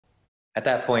At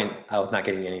that point, I was not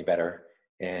getting any better,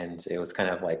 and it was kind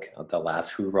of like the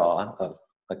last hoorah of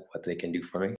like what they can do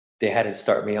for me. They had to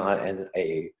start me on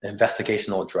a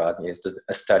investigational drug. It's just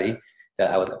a study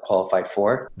that I wasn't qualified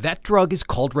for. That drug is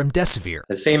called remdesivir.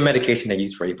 The same medication they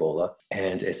use for Ebola,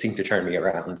 and it seemed to turn me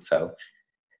around. So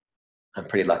I'm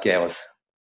pretty lucky I was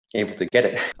able to get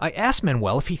it. I asked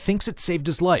Manuel if he thinks it saved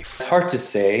his life. It's hard to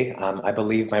say. I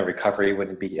believe my recovery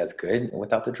wouldn't be as good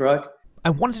without the drug. I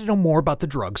wanted to know more about the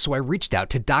drug, so I reached out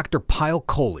to Dr. Pyle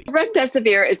Coley.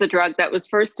 Remdesivir is a drug that was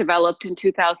first developed in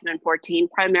 2014,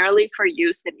 primarily for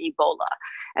use in Ebola.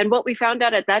 And what we found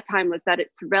out at that time was that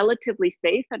it's relatively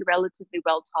safe and relatively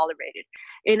well tolerated.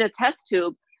 In a test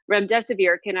tube,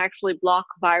 remdesivir can actually block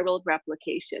viral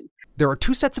replication. There are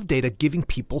two sets of data giving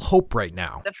people hope right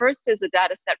now. The first is a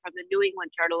data set from the New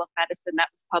England Journal of Medicine that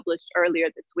was published earlier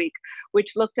this week,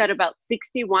 which looked at about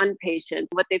 61 patients.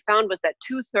 What they found was that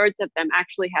 2/3 of them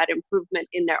actually had improvement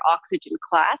in their oxygen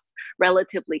class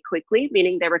relatively quickly,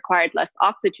 meaning they required less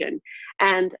oxygen,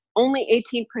 and only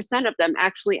 18% of them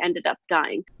actually ended up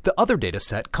dying. The other data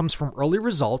set comes from early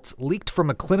results leaked from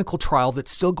a clinical trial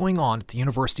that's still going on at the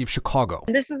University of Chicago.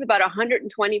 This is about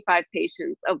 125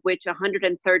 patients, of which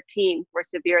 113 were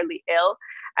severely ill.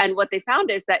 And what they found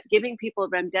is that giving people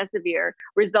remdesivir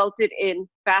resulted in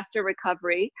faster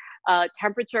recovery,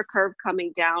 temperature curve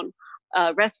coming down,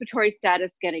 respiratory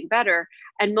status getting better.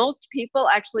 And most people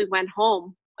actually went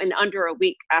home in under a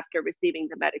week after receiving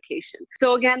the medication.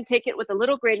 So again, take it with a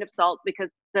little grain of salt because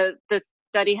the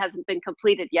study hasn't been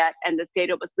completed yet and this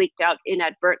data was leaked out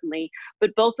inadvertently.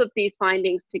 But both of these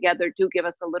findings together do give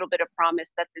us a little bit of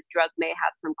promise that this drug may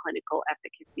have some clinical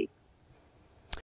efficacy.